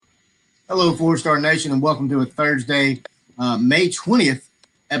Hello, Four Star Nation, and welcome to a Thursday, May 20th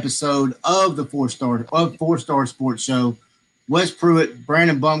episode of the Four Star Sports Show. Wes Pruitt,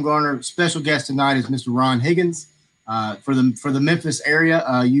 Brandon Bumgarner. Special guest tonight is Mr. Ron Higgins. For the Memphis area,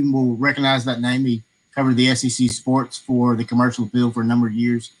 you will recognize that name. He covered the SEC sports for the commercial field for a number of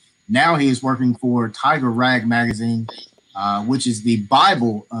years. Now he is working for Tiger Rag magazine, which is the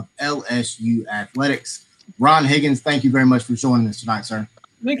Bible of LSU athletics. Ron Higgins, thank you very much for joining us tonight, sir.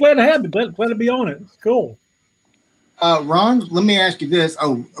 I'm glad to have you. Glad to be on it. It's cool. Ron, let me ask you this.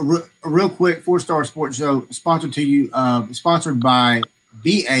 A real quick, Four Star Sports Show sponsored by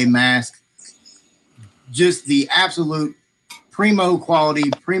BA Mask. Just the absolute primo quality,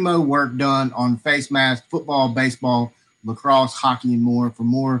 primo work done on face mask, football, baseball, lacrosse, hockey, and more. For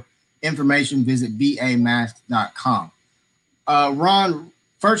more information, visit bamask.com. Ron,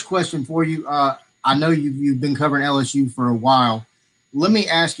 first question for you. I know you've been covering LSU for a while. Let me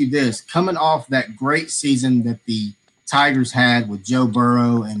ask you this. Coming off that great season that the Tigers had with Joe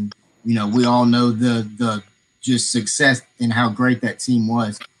Burrow, and, we all know the just success and how great that team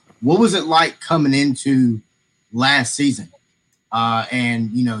was. What was it like coming into last season? And,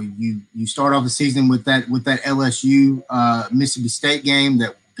 you start off the season with that LSU Mississippi State game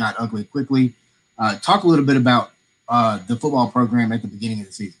that got ugly quickly. Talk a little bit about the football program at the beginning of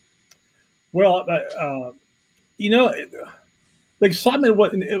the season. Well, the excitement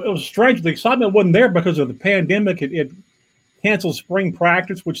was strange. The excitement wasn't there because of the pandemic. It canceled spring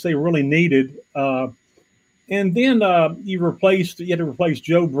practice, which they really needed. And then you had to replace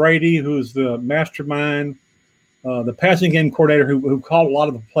Joe Brady, who's the mastermind, the passing game coordinator who called a lot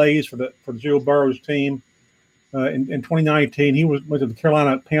of the plays for Joe Burrow's team. In 2019, he went to the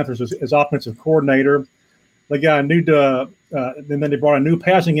Carolina Panthers as offensive coordinator. They got then they brought a new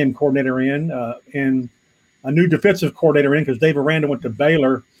passing game coordinator in, and a new defensive coordinator in because Dave Aranda went to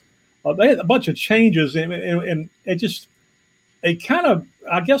Baylor. They had a bunch of changes, and it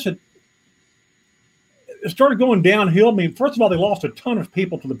started going downhill. I mean, first of all, they lost a ton of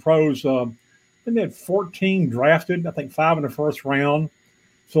people to the pros. They had 14 drafted, I think 5 in the first round.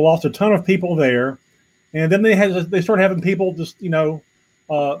 So lost a ton of people there. And then they started having people just,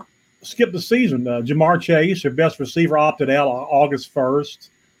 skip the season. Jamar Chase, their best receiver, opted out on August 1st.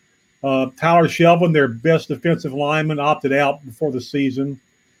 Tyler Shelvin, their best defensive lineman, opted out before the season,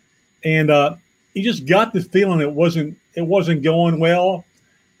 and you just got the feeling it wasn't going well.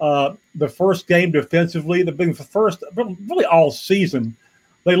 The first game defensively, really all season,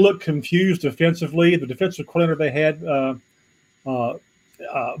 they looked confused defensively. The defensive coordinator they had, Bo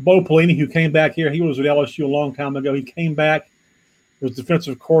Pelini, who came back here, he was at LSU a long time ago. He came back as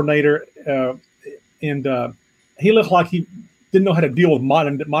defensive coordinator, and he looked like he didn't know how to deal with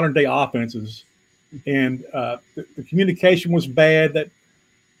modern day offenses, and the communication was bad. That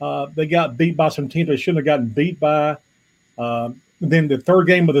they got beat by some teams they shouldn't have gotten beat by. Then the third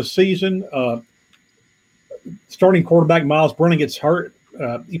game of the season, starting quarterback Miles Brennan gets hurt.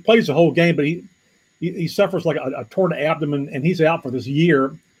 He plays the whole game, but he suffers like a torn abdomen, and he's out for this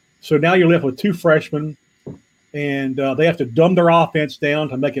year. So now you're left with 2 freshmen, and they have to dumb their offense down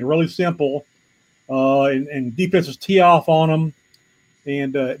to make it really simple. And defenses tee off on them.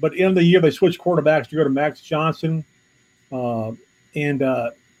 And but at the end of the year, they switched quarterbacks to go to Max Johnson. And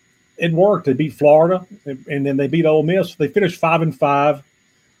it worked. They beat Florida, and then they beat Ole Miss. They finished 5-5.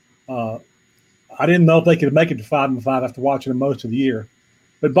 I didn't know if they could make it to 5-5 after watching them most of the year.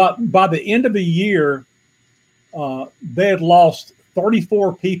 But by the end of the year, they had lost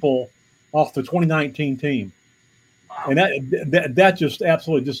 34 people off the 2019 team. And that just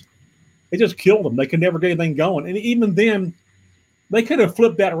absolutely it just killed them. They could never get anything going. And even then, they could have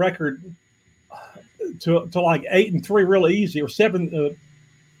flipped that record to like 8-3 real easy, or 7-3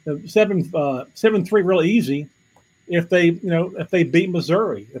 real easy if they beat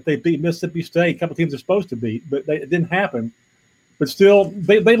Missouri, if they beat Mississippi State, a couple teams they're supposed to beat, but it didn't happen. But still,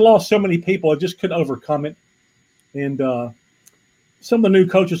 they lost so many people, it just couldn't overcome it. And some of the new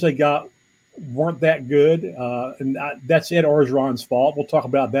coaches they got weren't that good, and that's Ed Orgeron's fault. We'll talk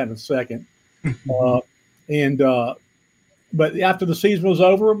about that in a second. But after the season was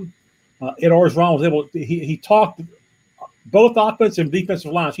over, Ed Orgeron was able. He talked both offensive and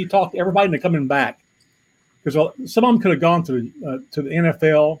defensive lines. He talked to everybody into coming back, because some of them could have gone to the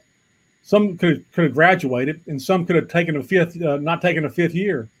NFL, some could have graduated, and some could have taken not taken a fifth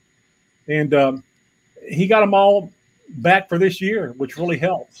year, and he got them all back for this year, which really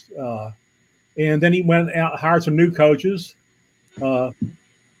helps. And then he went out, hired some new coaches.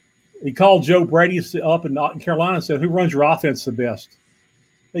 He called Joe Brady up in Carolina and said, "Who runs your offense the best?"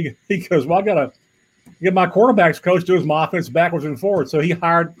 He goes, "Well, get my quarterbacks coach doing my offense backwards and forwards. So he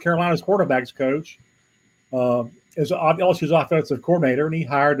hired Carolina's quarterbacks coach as LSU's offensive coordinator, and he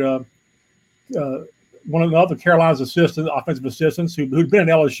hired one of the other Carolina's offensive assistants who'd been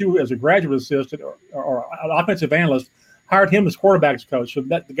at LSU as a graduate assistant or an offensive analyst, hired him as quarterbacks coach. So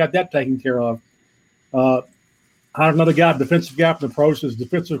that got that taken care of. Hired another guy, defensive guy from the pros as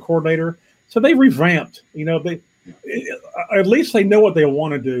defensive coordinator. So they revamped. At least they know what they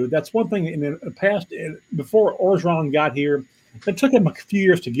want to do. That's one thing in the past. Before Orgeron got here, it took him a few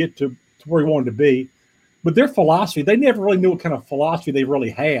years to get to where he wanted to be. But their philosophy, they never really knew what kind of philosophy they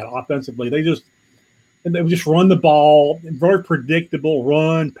really had offensively. They would just run the ball, very predictable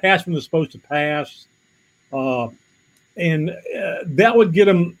run, pass when they're supposed to pass. And that would get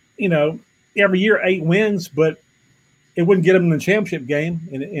them, every year 8 wins, but it wouldn't get them in the championship game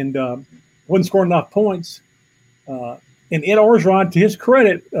and wouldn't score enough points. And Ed Orgeron, to his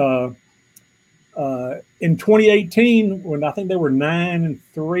credit, in 2018, when I think they were 9-3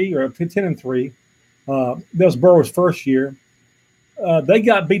 or 10-3, that was Burrow's first year. They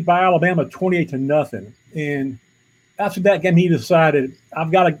got beat by Alabama 28-0, and after that game, he decided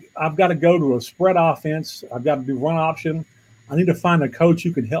I've got to go to a spread offense. I've got to do run option. I need to find a coach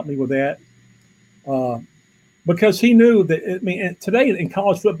who can help me with that, because he knew that. Today in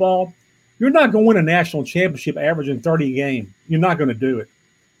college football, you're not going to win a national championship averaging 30 a game. You're not going to do it.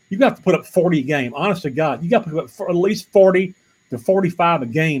 You got to put up 40 a game. Honest to God, you got to put up at least 40 to 45 a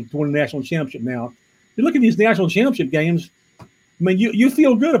game to win a national championship. Now, you look at these national championship games. You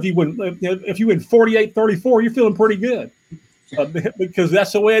feel good if you win. If you win 48-34, you're feeling pretty good because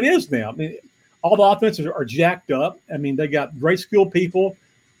that's the way it is now. All the offenses are jacked up. They got great skilled people.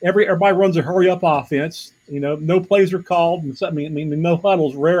 Everybody runs a hurry up offense. No plays are called. No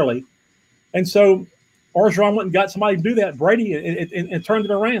huddles rarely. And so Orgeron went and got somebody to do that, Brady, and turned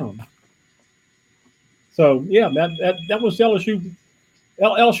it around. So yeah, that was LSU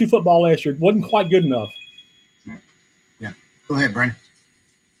football last year. It wasn't quite good enough. Go ahead, Brandon.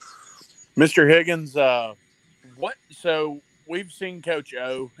 Mr. Higgins, so we've seen Coach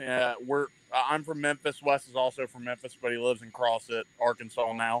O. I'm from Memphis. Wes is also from Memphis, but he lives in Crossett,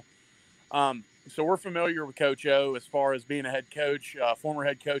 Arkansas now. So we're familiar with Coach O as far as being a head coach, former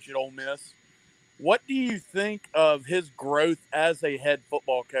head coach at Ole Miss. What do you think of his growth as a head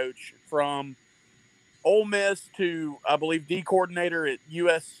football coach from Ole Miss to, I believe, D coordinator at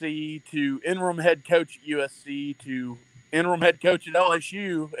USC to interim head coach at USC to interim head coach at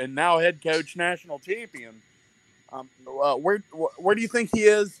LSU and now head coach national champion? Where do you think he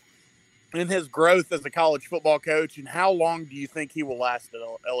is in his growth as a college football coach, and how long do you think he will last at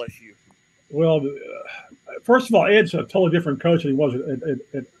LSU? Well, first of all, Ed's a totally different coach than he was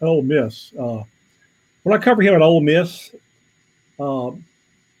at Ole Miss. When I covered him at Ole Miss, Ed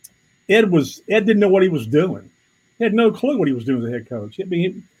didn't know what he was doing. He had no clue what he was doing as a head coach.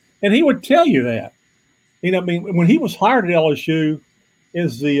 And he would tell you that. When he was hired at LSU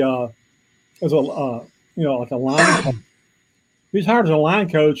like a line coach, he was hired as a line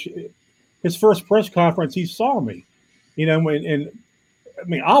coach. His first press conference, he saw me, I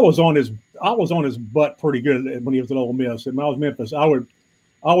was on his butt pretty good when he was at Ole Miss. And when I was in Memphis, I would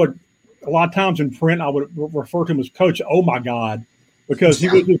a lot of times in print I would refer to him as Coach Oh my God, because he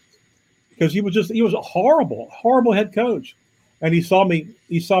was a horrible head coach. And he saw me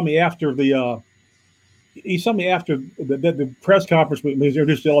after the press conference when he was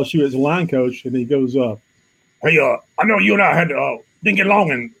introduced to LSU as a line coach, and he goes, "Hey, I know you and I didn't get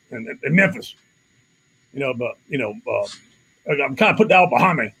along in Memphis, but I'm kind of putting that all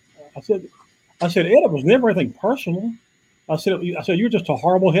behind me." I said, Ed, it was never anything personal. I said, you're just a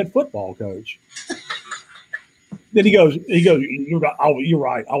horrible head football coach. Then he goes, you're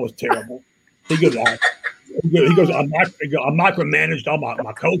right. I was terrible. He goes, I micromanaged all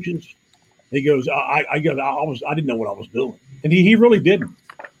my coaches. He goes, I didn't know what I was doing, and he really didn't.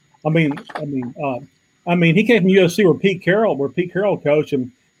 He came from USC where Pete Carroll coached,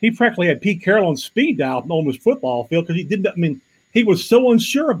 and he practically had Pete Carroll on speed dial on his football field because he didn't. He was so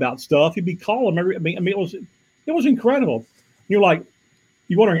unsure about stuff. He'd be calling it was incredible. You're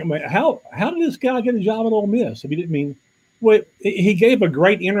wondering, how did this guy get a job at Ole Miss? He gave a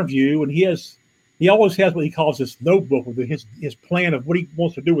great interview, and he always has what he calls this notebook with his plan of what he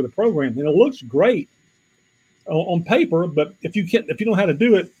wants to do with the program, and it looks great on paper. But if you don't know how to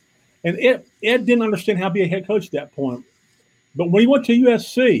do it, and Ed didn't understand how to be a head coach at that point. But when he went to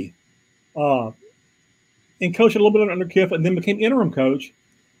USC, and coached a little bit under Kiffin, and then became interim coach,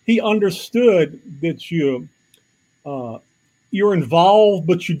 he understood that you're involved,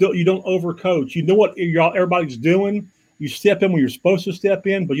 but you don't overcoach. You know what everybody's doing. You step in when you're supposed to step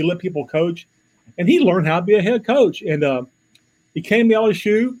in, but you let people coach. and he learned how to be a head coach. And he came to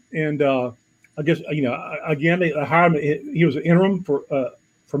LSU, and I guess again they hired him. He was an interim for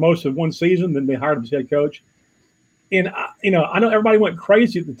most of one season. Then they hired him as head coach. And I know everybody went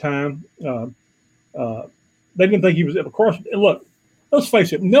crazy at the time. They didn't think he was. Of course, look, let's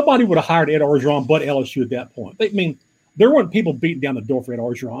face it. Nobody would have hired Ed Orgeron but LSU at that point. There weren't people beating down the door for Ed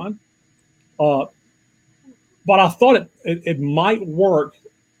Orgeron. But I thought it might work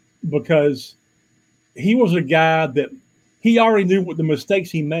because he was a guy that he already knew what the mistakes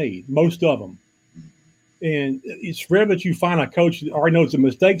he made, most of them. And it's rare that you find a coach that already knows the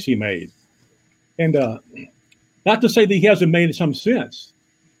mistakes he made. And not to say that he hasn't made some sense,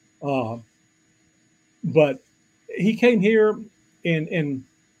 but he came here and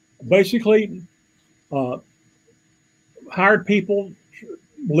basically hired people,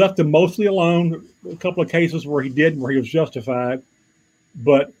 left them mostly alone. A couple of cases where he was justified.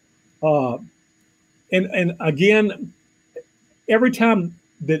 But and again, every time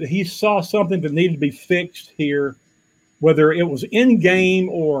that he saw something that needed to be fixed here, whether it was in game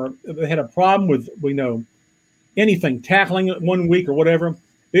or they had a problem with, anything, tackling it one week or whatever,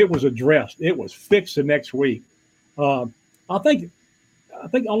 it was addressed. It was fixed the next week. I think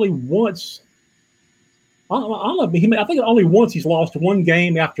only once. I think only once he's lost one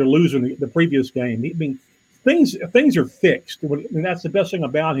game after losing the previous game. Things are fixed, and that's the best thing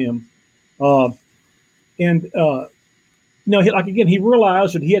about him. He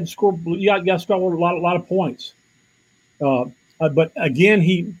realized that he had scored. You got to score a lot of points. But again,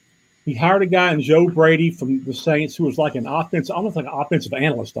 he hired a guy in Joe Brady from the Saints who was like almost like an offensive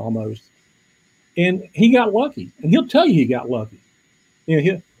analyst almost, and he got lucky. And he'll tell you he got lucky.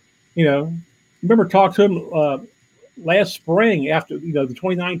 Remember talking to him last spring after the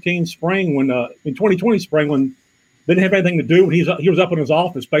 2019 spring in 2020 spring when they didn't have anything to do. He was up in his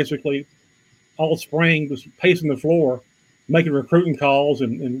office basically all spring, just pacing the floor, making recruiting calls,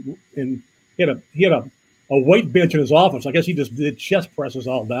 and he had a weight bench in his office. I guess he just did chest presses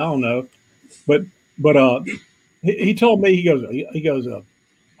all day. I don't know, but he told me he goes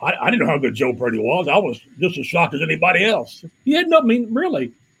I didn't know how good Joe Brady was. I was just as shocked as anybody else. He had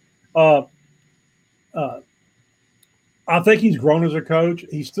really. I think he's grown as a coach.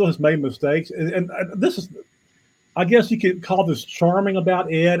 He still has made mistakes, and this is, I guess you could call this charming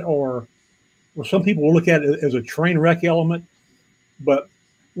about Ed, or some people will look at it as a train wreck element. But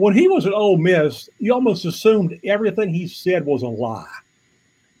when he was at Ole Miss, you almost assumed everything he said was a lie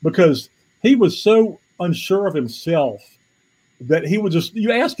because he was so unsure of himself that he would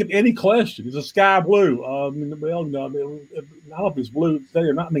you ask him any question. Is the sky blue? No, I don't know if it's blue today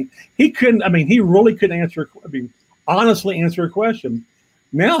or not. He really couldn't honestly answer a question.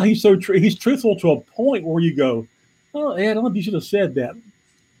 Now he's he's truthful to a point where you go, oh, Ed, I don't know if you should have said that.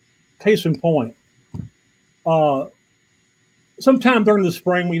 Case in point. Sometime during the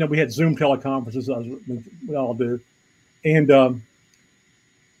spring, we had Zoom teleconferences, we all do. And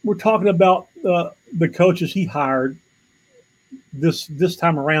we're talking about the coaches he hired this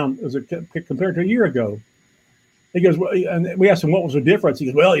time around as compared to a year ago. He goes, and we asked him what was the difference.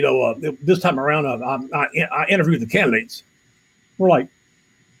 He goes, well, this time around, I interviewed the candidates. We're like,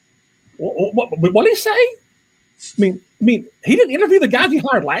 what did he say? I mean, he didn't interview the guys he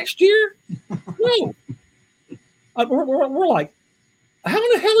hired last year. No, we're like, how in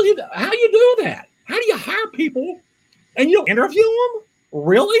the hell how do you do that? How do you hire people and you don't interview them?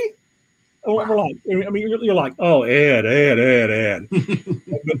 Really? Wow. We're like, you're like, oh, Ed.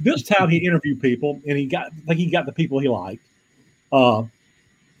 But this time he interviewed people, and he got the people he liked. We'll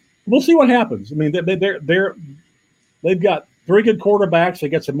see what happens. They've got 3 good quarterbacks. They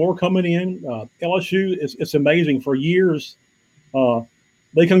got some more coming in. LSU it's amazing. For years, they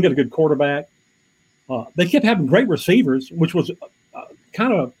couldn't get a good quarterback. They kept having great receivers, which was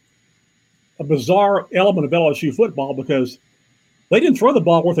kind of a bizarre element of LSU football because they didn't throw the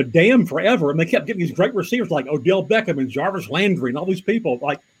ball worth a damn forever, and they kept getting these great receivers like Odell Beckham and Jarvis Landry and all these people.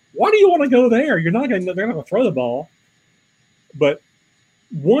 Like, why do you want to go there? They're not going to throw the ball. But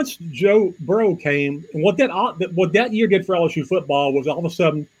once Joe Burrow came, and what that year did for LSU football was all of a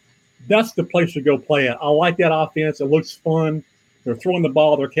sudden that's the place to go play it. I like that offense. It looks fun. They're throwing the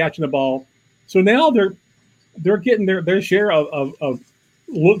ball. They're catching the ball. So now they're getting their share of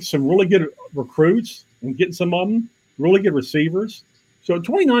some really good recruits and getting some of them. Really good receivers. So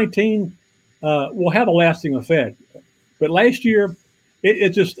 2019 will have a lasting effect. But last year, it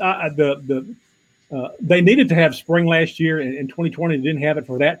just they needed to have spring last year, and in 2020 they didn't have it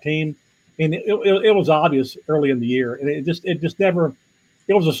for that team, and it was obvious early in the year, and it just never.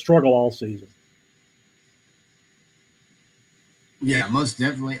 It was a struggle all season. Yeah, most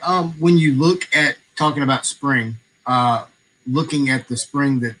definitely. When you look at talking about spring, looking at the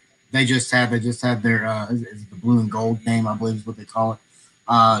spring that they just had their is it the blue and gold game, I believe is what they call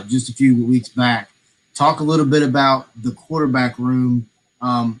it. Just a few weeks back. Talk a little bit about the quarterback room.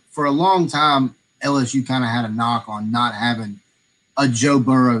 For a long time, LSU kind of had a knock on not having a Joe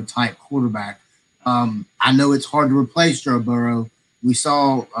Burrow type quarterback. I know it's hard to replace Joe Burrow. We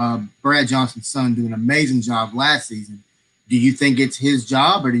saw Brad Johnson's son do an amazing job last season. Do you think it's his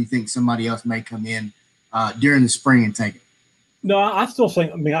job, or do you think somebody else may come in during the spring and take it? No, I still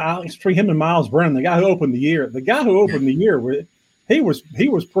think. I mean, I treat him and Miles Brennan, the guy who opened the year. The guy who Yeah, opened the year, he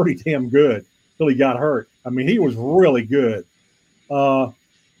was pretty damn good till he got hurt. I mean, he was really good, uh,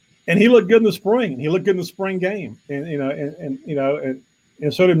 and he looked good in the spring. He looked good in the spring game, and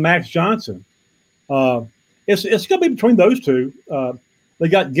so did Max Johnson. Uh, it's going to be between those two. They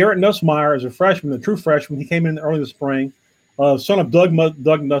got Garrett Nussmeyer as a freshman, the true freshman. He came in early this spring, son of Doug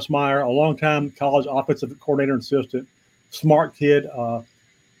Nussmeyer, a longtime college offensive coordinator and assistant, smart kid.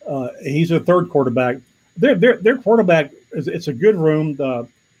 He's a third quarterback. Their quarterback is it's a good room. Of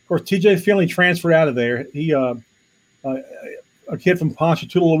course, T.J. Finley transferred out of there. He a kid from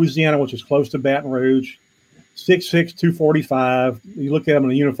Ponchatoula, Louisiana, which is close to Baton Rouge, 6'6", 245. You look at him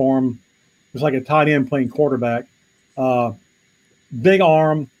in a uniform, it's like a tight end playing quarterback. Uh, Big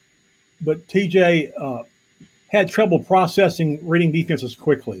arm, but TJ had trouble processing reading defenses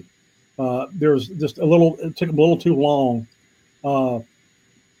quickly. There was just it took him a little too long. Uh,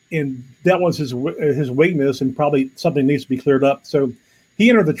 and that was his weakness, and probably something needs to be cleared up. So he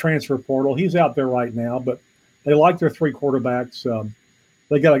entered the transfer portal. He's out there right now, but they like their three quarterbacks.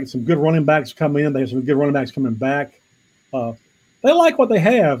 They got some good running backs coming in. They have some good running backs coming back. Uh, they like what they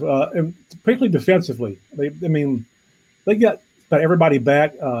have, and particularly defensively. I mean, they got about everybody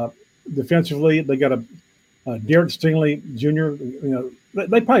back defensively. They got Derek Stingley Jr.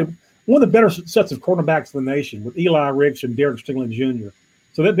 They probably one of the better sets of cornerbacks in the nation with Eli Ricks and Derek Stingley Jr.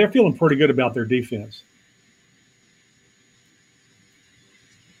 So they're feeling pretty good about their defense.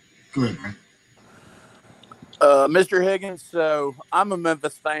 good, man. Mr. Higgins, so I'm a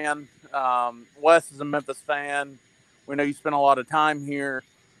Memphis fan. Wes is a Memphis fan. We know you spent a lot of time here.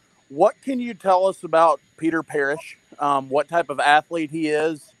 What can you tell us about Peter Parrish? What type of athlete he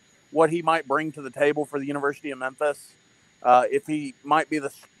is? What he might bring to the table for the University of Memphis? If he might be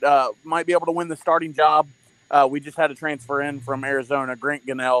might be able to win the starting job. We just had a transfer in from Arizona, Grant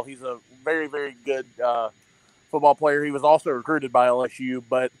Gunnell. He's a very, very good football player. He was also recruited by LSU.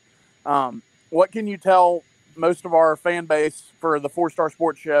 But what can you tell most of our fan base for the Four Star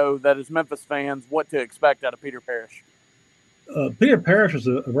Sports Show that is Memphis fans what to expect out of Peter Parrish? Peter Parrish is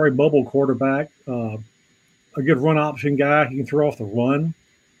a very mobile quarterback, a good run option guy. He can throw off the run.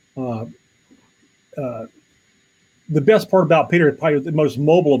 Uh, uh, the best part about Peter is probably the most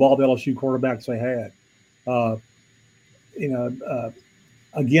mobile of all the LSU quarterbacks they had. Uh, you know,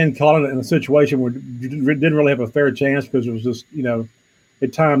 again, caught in a situation where didn't really have a fair chance because it was just,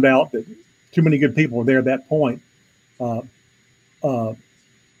 it timed out that too many good people were there at that point. Uh, uh,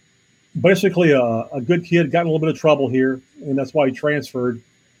 Basically, a good kid, got in a little bit of trouble here, and that's why he transferred.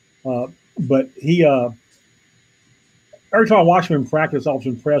 But every time I watch him in practice, I was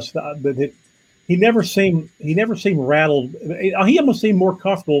impressed that he never seemed rattled. He almost seemed more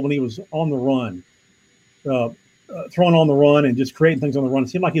comfortable when he was on the run, uh, throwing on the run and just creating things on the run. It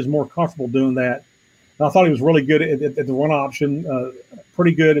seemed like he was more comfortable doing that. And I thought he was really good at the run option,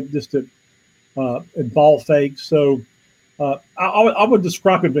 pretty good at ball fakes. So I would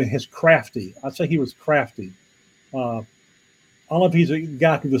describe him as crafty. I'd say he was crafty. I don't know if he's a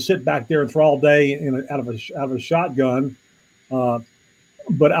guy who can just sit back there and throw all day out of a shotgun, uh,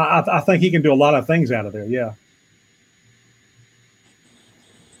 but I think he can do a lot of things out of there. Yeah.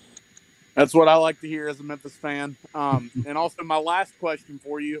 That's what I like to hear as a Memphis fan. And also, my last question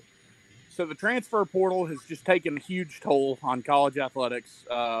for you. So, the transfer portal has just taken a huge toll on college athletics,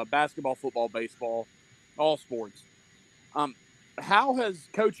 basketball, football, baseball, all sports. How has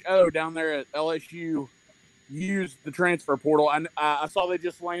Coach O down there at LSU used the transfer portal? I saw they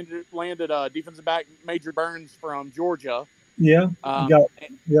just landed defensive back Major Burns from Georgia. Yeah. Um,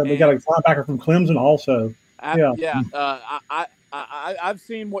 They got a linebacker from Clemson also. Yeah. I've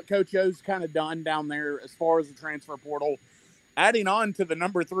seen what Coach O's kind of done down there as far as the transfer portal, adding on to the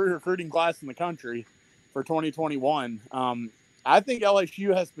number 3 recruiting class in the country for 2021. I think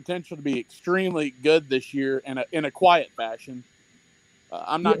LSU has potential to be extremely good this year in a quiet fashion.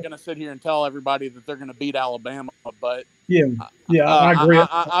 I'm not going to sit here and tell everybody that they're going to beat Alabama, but I agree.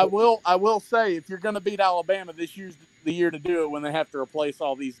 I will say if you're going to beat Alabama, this year's the year to do it when they have to replace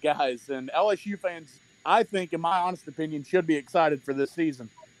all these guys. And LSU fans I think, in my honest opinion, should be excited for this season.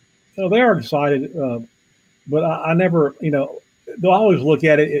 So they are excited, but I never, they'll always look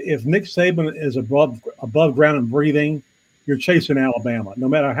at it. If Nick Saban is above ground and breathing, you're chasing Alabama. No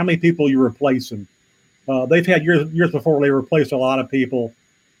matter how many people you're replacing, they've had years before they replaced a lot of people,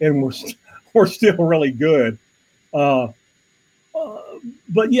 and we're still really good. But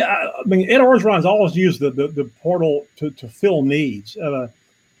yeah, I mean, Ed Orgeron's always used the portal to fill needs.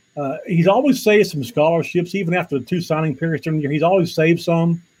 He's always saved some scholarships, even after the 2 signing periods during the year. He's always saved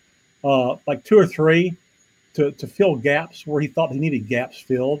some, like 2 or 3, to fill gaps where he thought he needed gaps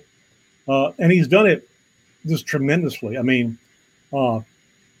filled. And he's done it just tremendously. I mean,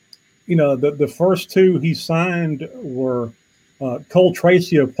 the first 2 he signed were Cole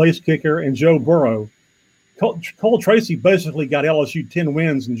Tracy, a place kicker, and Joe Burrow. Cole Tracy basically got LSU 10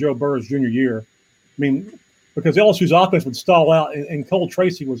 wins in Joe Burrow's junior year. I mean, because LSU's offense would stall out, and Cole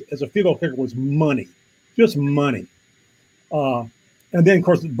Tracy was, as a field goal kicker, was money, just money. And then, of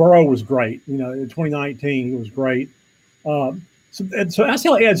course, Burrow was great. In 2019, he was great. So that's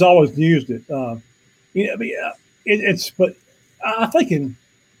how Ed's always used it. But I think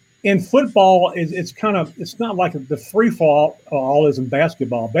in football, it's not like the free fall all is in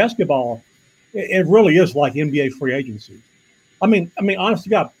basketball. Basketball, it really is like NBA free agency. I mean, honest to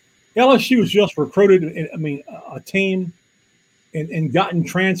God, LSU has just recruited, a team and gotten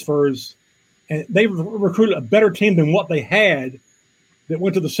transfers, and they've recruited a better team than what they had that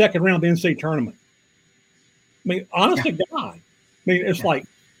went to the second round of the NCAA tournament. I mean, honest to God. It's like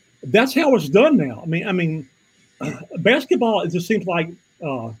that's how it's done now. Basketball, it just seems like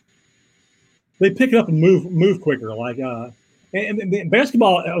they pick it up and move quicker. Like and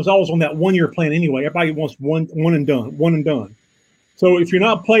basketball was always on that 1 year plan anyway. Everybody wants one and done. So if you're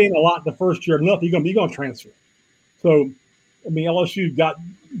not playing a lot the first year enough, you're gonna transfer. So LSU got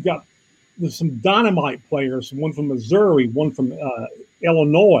there's some dynamite players, one from Missouri, one from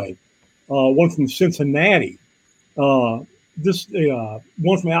Illinois, one from Cincinnati, one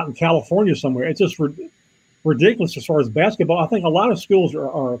from out in California somewhere. It's just ridiculous as far as basketball. I think a lot of schools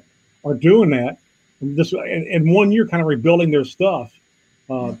are doing that, and just in 1 year kind of rebuilding their stuff.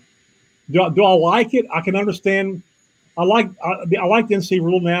 Do I like it? I can understand. I like the NC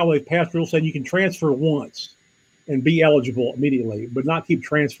rule now. They've passed rules saying you can transfer once and be eligible immediately, but not keep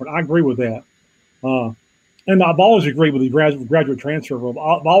transferring. I agree with that. And I've always agreed with the graduate transfer rule.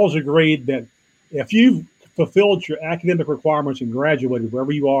 I've always agreed that if you've fulfilled your academic requirements and graduated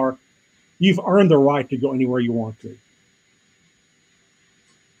wherever you are, you've earned the right to go anywhere you want to.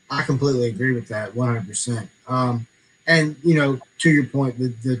 I completely agree with that, 100%. And, to your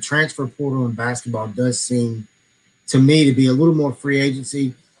point, the transfer portal in basketball does seem to me to be a little more free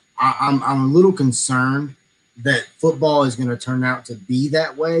agency. I'm a little concerned that football is going to turn out to be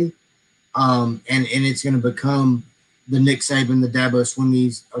that way. And it's going to become the Nick Saban, the Dabo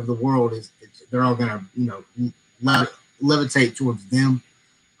Swinney's of the world. They're all going to, levitate towards them,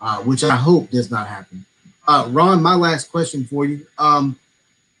 which I hope does not happen. Ron, my last question for you.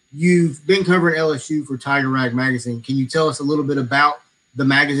 You've been covering LSU for Tiger Rag Magazine. Can you tell us a little bit about the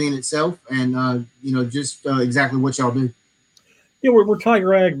magazine itself and, just exactly what y'all do? Yeah, we're Tiger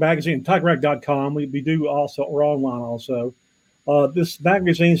Rag Magazine, tigerrag.com. We're online also. This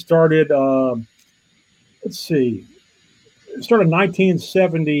magazine started, it started in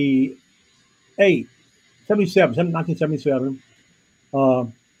 1977.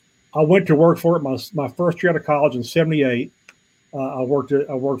 I went to work for it my first year out of college in 78. I worked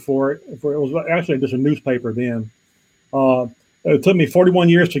for it. It was actually just a newspaper then. It took me 41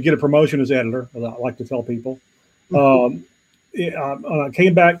 years to get a promotion as editor, as I like to tell people. I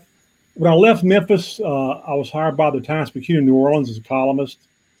came back. When I left Memphis, I was hired by the Times-Picayune in New Orleans as a columnist,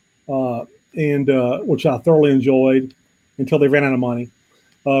 and which I thoroughly enjoyed until they ran out of money,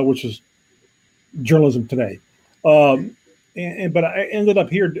 which is journalism today. But I ended up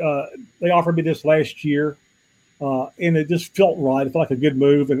here. They offered me this last year, and it just felt right. It felt like a good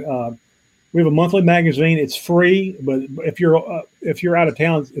move. And we have a monthly magazine. It's free, but if you're out of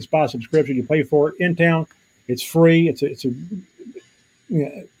town, it's by subscription. You pay for it. In town, it's free. It's a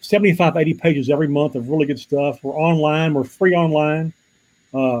 75, 80 pages every month of really good stuff. We're online. We're free online.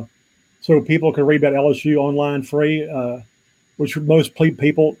 So people can read about LSU online free, which most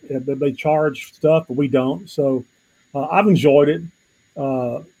people, they charge stuff, but we don't. So I've enjoyed it.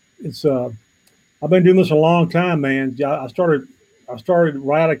 I've been doing this a long time, man. I started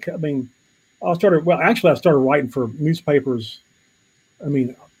writing for newspapers.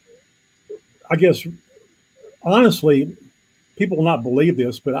 I guess, honestly, people will not believe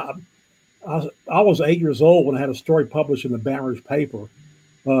this, but I was 8 years old when I had a story published in the Baton Rouge paper.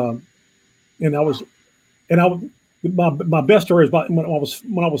 And I was And my best story is about when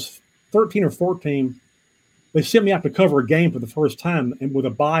I was 13 or 14. They sent me out to cover a game for the first time and with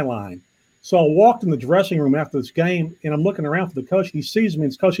a byline. So I walked in the dressing room after this game, and I'm looking around for the coach. He sees me,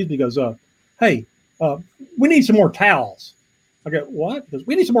 and coach sees me. He goes, "Hey, we need some more towels." I go, "What?" He goes,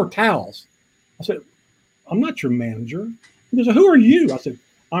 "We need some more towels." I said, "I'm not your manager." He goes, "Who are you?" I said,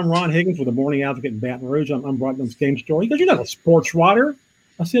 "I'm Ron Higgins with the Morning Advocate in Baton Rouge. I'm writing this game story." He goes, "You're not a sports writer."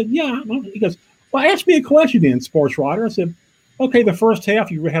 I said, "Yeah." He goes, "Well, ask me a question then, sports writer." I said, "Okay, the first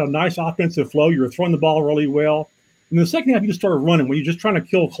half, you had a nice offensive flow. You were throwing the ball really well. And the second half, you just started running. Were you just trying to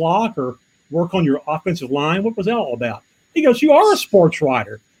kill clock or work on your offensive line? What was that all about?" He goes, "You are a sports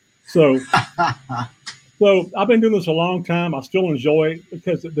writer." So I've been doing this a long time. I still enjoy it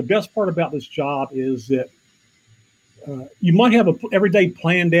because the best part about this job is that you might have every day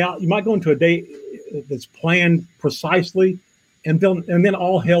planned out. You might go into a day that's planned precisely, and then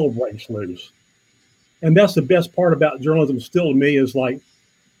all hell breaks loose. And that's the best part about journalism still to me is like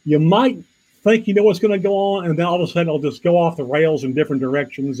you might think you know what's going to go on, and then all of a sudden it'll just go off the rails in different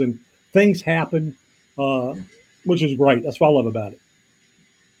directions, and things happen, which is great. That's what I love about it.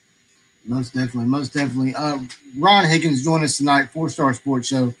 Most definitely. Ron Higgins joined us tonight, 4-Star Sports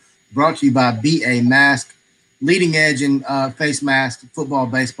Show, brought to you by BA Mask, leading edge in face mask, football,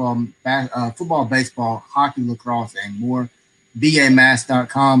 baseball, hockey, lacrosse, and more.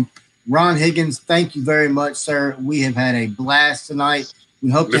 BAmask.com. Ron Higgins, thank you very much, sir. We have had a blast tonight.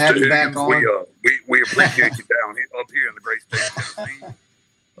 We hope to have you back on. We appreciate you down here, up here in the great state of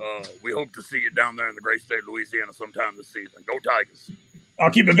Tennessee. We hope to see you down there in the great state of Louisiana sometime this season. Go Tigers.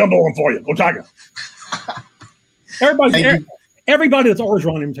 I'll keep the gumbo on for you. Go Tigers. Everybody that's always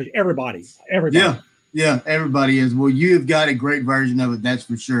Ron invitation. Everybody. Yeah, everybody is. Well, you have got a great version of it, that's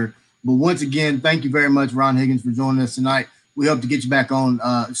for sure. But once again, thank you very much, Ron Higgins, for joining us tonight. We hope to get you back on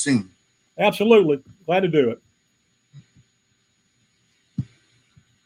soon. Absolutely. Glad to do it.